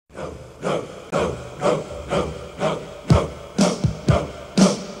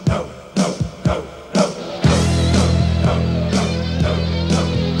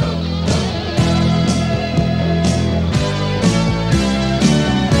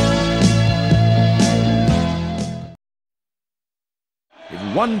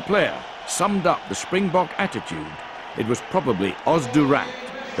when one player summed up the Springbok attitude, it was probably Os Du Randt,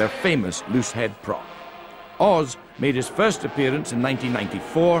 their famous loose-head prop. Os made his first appearance in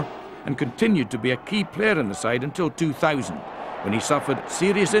 1994 and continued to be a key player in the side until 2000, when he suffered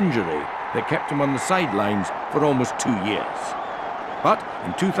serious injury that kept him on the sidelines for almost 2 years. But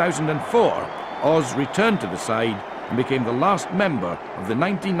in 2004, Os returned to the side and became the last member of the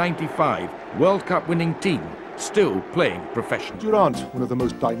 1995 World Cup winning team, still playing professionally. Du Randt, one of the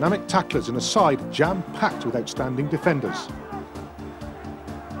most dynamic tacklers in a side jam-packed with outstanding defenders.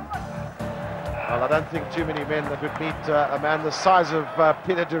 Well, I don't think too many men that would meet a man the size of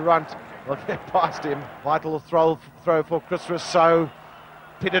Pieter Du Randt will get past him. Vital throw for Chris Rousseau.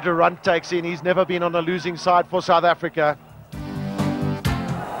 Pieter Du Randt takes in. He's never been on a losing side for South Africa.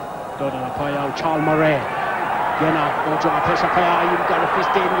 Charles Murray.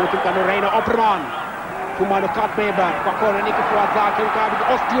 Kumano Katmeber, Bakona Nika Fuadzaki,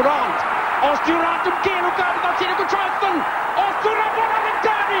 Os Du Randt. Os Du Randt again, Ugabi, that's it, good Charleston. Os Du Randt,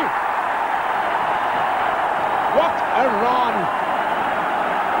 what a run!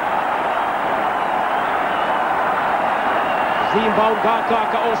 Zimbabwe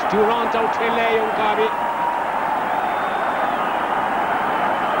Gakaka, Os Du Randt, out Tele, Ugabi.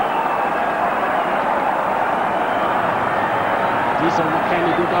 Diesel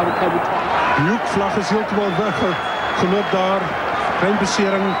mechanic, Ugabi, Kabuta. Die hoekvlag is heeltemal weggeloop daar. Geen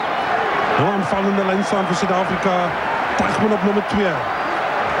besering. Hoe aanvallende lijn staan voor Zuid-Afrika. Tagman op nummer 2.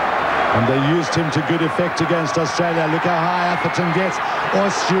 And they used him to good effect against Australia. Look how high Atherton gets.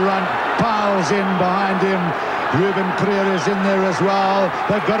 Os Du Randt piles in behind him. Ruben Creer is in there as well.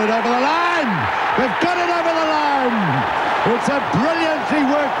 They've got it over the line. They've got it over the line. It's a brilliantly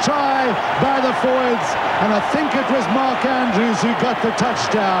worked try by the forwards. And I think it was Mark Andrews who got the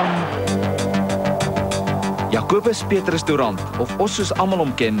touchdown. Jacobus Petrus Du Randt, of Os soos almal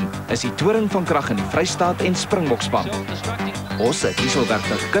hom ken, is die toring van krag in die Vrystaat en Springbok span. Os, 'n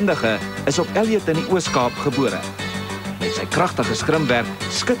dieselwerktuig kundige, is op Elliot in die Oos-Kaap gebore. Met sy kragtige skrimwerk,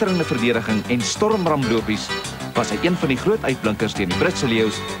 skitterende verdediging en stormramlopies was hy een van die groot uitblinkers teen die Britse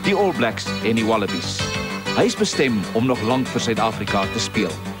leeu's, die All Blacks en die Wallabies. Hy is bestem om nog lank vir Suid-Afrika te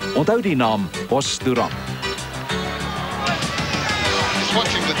speel. Onthou die naam Os Du Randt.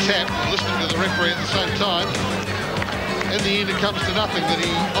 Watching the tap and listening to the referee at the same time. In the end, it comes to nothing. That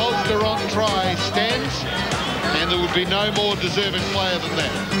Os Du Randt try stands, and there would be no more deserving player than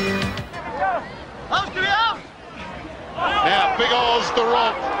that. Now, big Os Du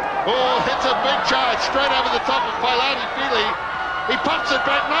Randt. Oh, hits a big charge straight over the top of Pailani Fili. He pumps it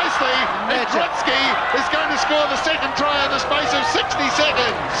back nicely, and Kritsky is going to score the second try in the space of 60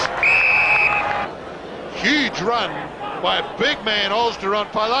 seconds. Huge run by a big man, Os Du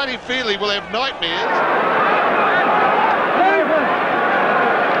Randt. Pailani Fili will have nightmares.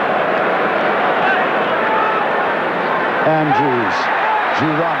 Andrews, Du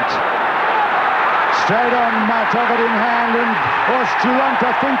Randt. Straight on, might have it in hand, and Os Du Randt,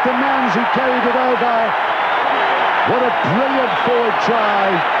 I think the man's who carried it over. What a brilliant forward try.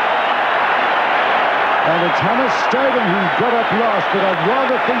 And it's Hannes Stoden who got up last, but I'd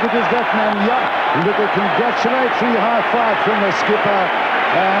rather think it was that man. Yeah, look, a congratulatory high five from the skipper,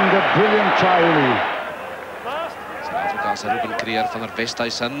 and a brilliant try, really. Suid-Afrika se Ruben Creer van der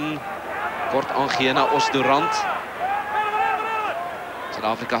Westhuizen. Kort aangee na Os Du Randt.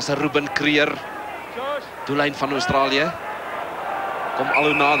 Suid-Afrika se Ruben Creer. Doellyn van Australië. Kom al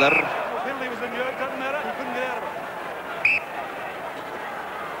hoe nader.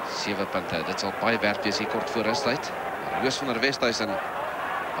 7 punte. Dit sal baie werk wees hier kort voor rustyd. Roos van der Westhuizen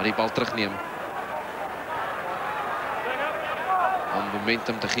wat die bal terugneem. Om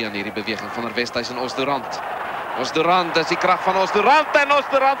momentum te gee aan hierdie beweging van der Westhuizen en Os Du Randt. Os Du Randt, dis die krag van Os Du Randt en Os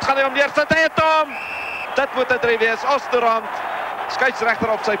Du Randt gaan hom neersit. Hy het hom. Dit moet 'n drie wees. Os Du Randt,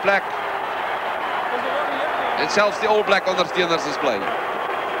 skeieregter op sy plek. En selfs die All Black ondersteuners is bly.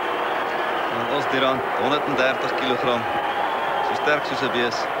 Os Du Randt, 130 kg. So sterk soos 'n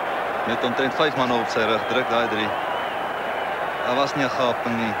bees. Met omtrent 5 manne op sy rug, druk daai 3. Daar was nie 'n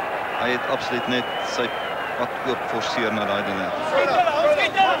gaping nie. Hy het absoluut net sy pad oop forceer na daai ding.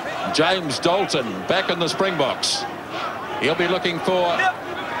 James Dalton back in the Springboks. He'll be looking for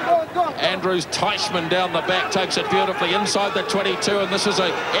Andrews. Teichmann down the back takes it beautifully inside the 22, and this is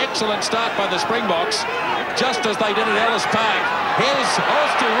an excellent start by the Springboks, just as they did at Ellis Park. Here's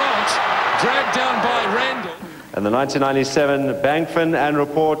Os Du Randt, dragged down by Randall. And the 1997 Bankfin and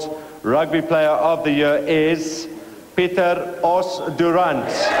Report Rugby Player of the Year is Pieter Os Du Randt.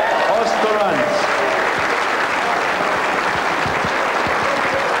 Os Du Randt.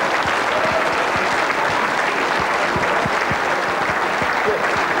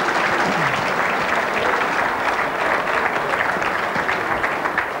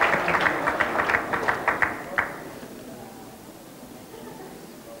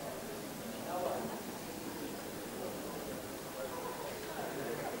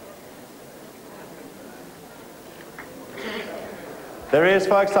 There he is,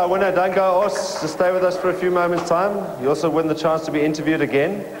 folks, our winner. Don't go, Os. Just stay with us for a few moments' time. You also win the chance to be interviewed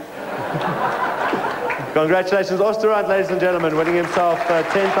again. Congratulations, Os Du Randt, ladies and gentlemen, winning himself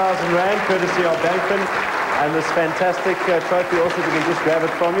 10,000 Rand, courtesy of Bankfin. And this fantastic trophy also, if we can just grab it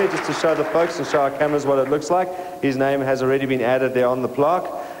from you, just to show the folks and show our cameras what it looks like. His name has already been added there on the plaque.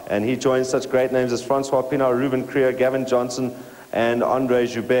 And he joins such great names as Francois Pieter, Ruben Creer, Gavin Johnson, and Andre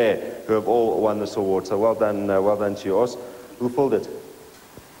Joubert, who have all won this award. So well done to you, Os. Who pulled it?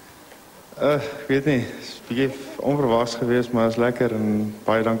 Ek weet nie, het is 'n bietjie onverwags geweest, maar is lekker en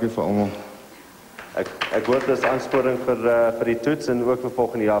baie dankie vir almal. Ek hoop dis aansporing vir die toets en ook vir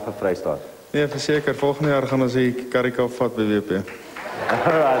volgende jaar vir Vrystaat. Nee, verseker, volgende jaar gaan ons die karika vat by WP.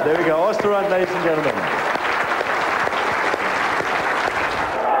 All right, there we go. Os Du Randt, ladies and gentlemen.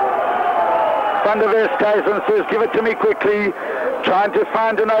 Van der West Tyson says, give it to me quickly. Trying to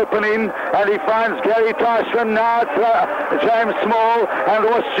find an opening, and he finds Gary Tyson. Now it's James Small, and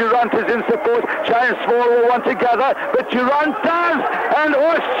Os Du Randt is in support. James Small will want to gather, but Du Randt does, and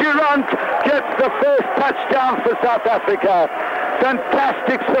Os Du Randt gets the first touchdown for South Africa.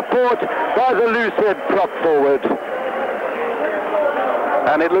 Fantastic support by the loosehead prop forward.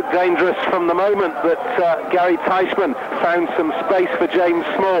 And it looked dangerous from the moment that Gary Teichmann found some space for James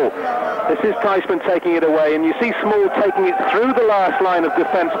Small. This is Teichmann taking it away, and you see Small taking it through the last line of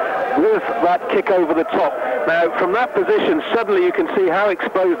defence with that kick over the top. Now, from that position, suddenly you can see how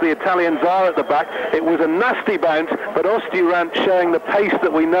exposed the Italians are at the back. It was a nasty bounce, but Os Du Randt showing the pace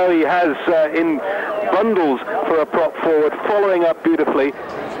that we know he has in bundles for a prop forward, following up beautifully.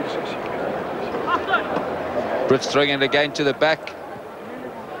 Brits throwing it again to the back.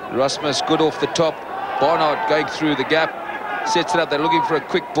 Rasmus good off the top. Barnard going through the gap. Sets it up. They're looking for a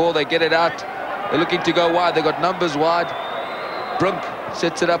quick ball. They get it out. They're looking to go wide. They've got numbers wide. Brunk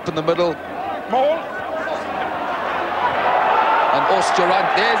sets it up in the middle. And Os Du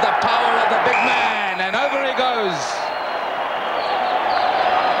Randt. There's the power of the big man. And over he goes.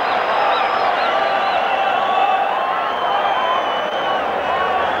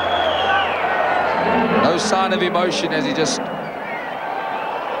 No sign of emotion as he just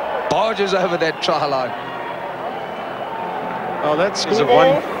barges over that try line. Oh, that's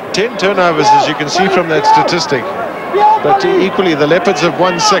 10 turnovers, as you can see from that statistic. But equally, the Leopards have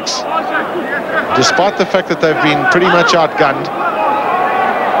won 6, despite the fact that they've been pretty much outgunned.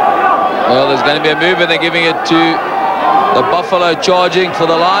 Well, there's going to be a move, and they're giving it to the Buffalo charging for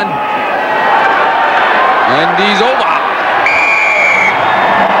the line. And he's over.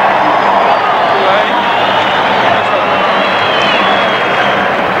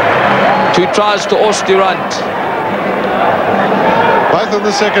 Two tries to Os Du Randt. Both in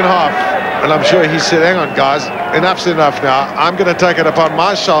the second half, and I'm sure he said, hang on guys, enough's enough now. I'm going to take it upon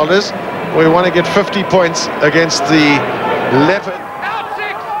my shoulders. We want to get 50 points against the Leopard.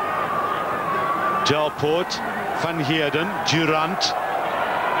 Delport, Van Heerden, Du Randt.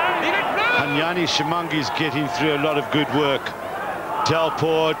 And Yanni Shimangi's getting through a lot of good work.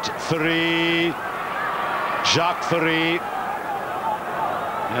 Delport, Fourie, Jacques Fourie.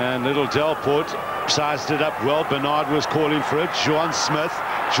 And little Delport sized it up well. Bernard was calling for it. Johan Smith.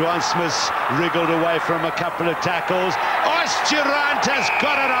 Johan Smith wriggled away from a couple of tackles. Os Du Randt has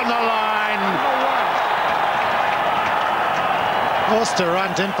got it on the line. Os Du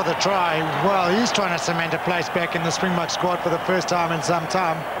Randt in for the try. Well, he's trying to cement a place back in the Springbok squad for the first time in some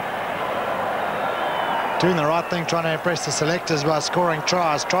time. Doing the right thing, trying to impress the selectors by scoring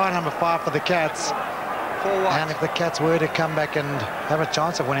tries. Try number 5 for the Cats. And if the Cats were to come back and have a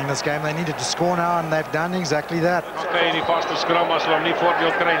chance of winning this game, they needed to score now, and they've done exactly that. Okay, die vaste skram as hulle hom nie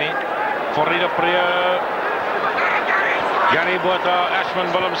voordeel kry nie. Forride Pree, Janie Botha,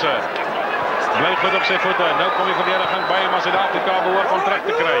 Ashman Willemse. Bly goed op sy voete. Nou kom die verdediging by, maar Suid-Afrika behoort om terug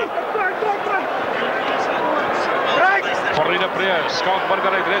te kry. Forride Pree,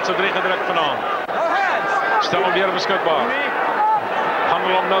 Skalkburger het reeds 3 gedruk vanaand. Stel hom weer beskikbaar.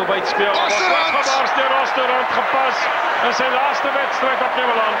 Handel om nou by te speel. Os Du Randt gepas in sy laaste wedstryd op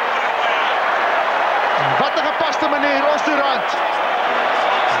Nieuweland. Wat 'n gepaste manier, Os Du Randt.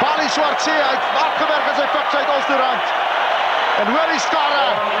 Bali Swartse uit, afgewerk in sy fiks uit Os Du Randt. En hoor die skarre.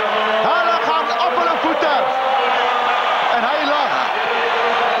 Hulle gaan op hulle voete. En hy lag.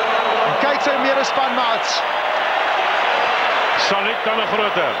 En kyk sy medespanmaats. Salit dan 'n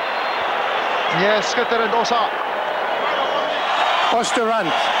grote. Nee, skitterend Ossa. Os Du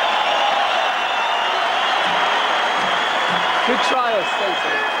Randt. Good trials, thanks.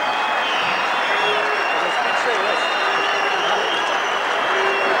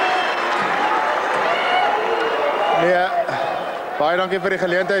 Nee, baie dankie vir die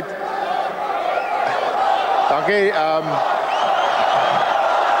geleentheid. Dankie.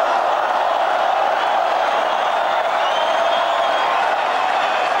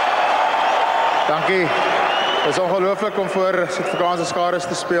 Dankie. Het is ongelooflik om voor Suid-Afrikaanse skares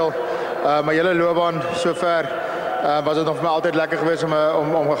te speel. My hele loopbaan sover was dit nog vir my altyd lekker geweest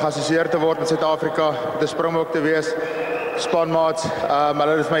om geassosieer te word met Suid-Afrika, met 'n Springbok te wees, spanmaats. Maar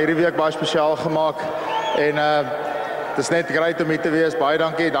dit is my hierdie week baie spesiaal gemaak en het is net great om hier te wees. Baie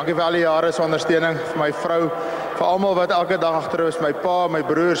dankie. Dankie vir al die jare se ondersteuning, vir my vrou, vir almal wat elke dag agter is, my pa, my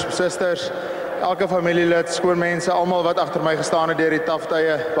broers, my susters, elke familielid, skoonmense, almal wat agter my gestaan het deur die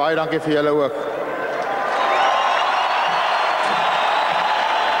taftye. Baie dankie vir julle ook.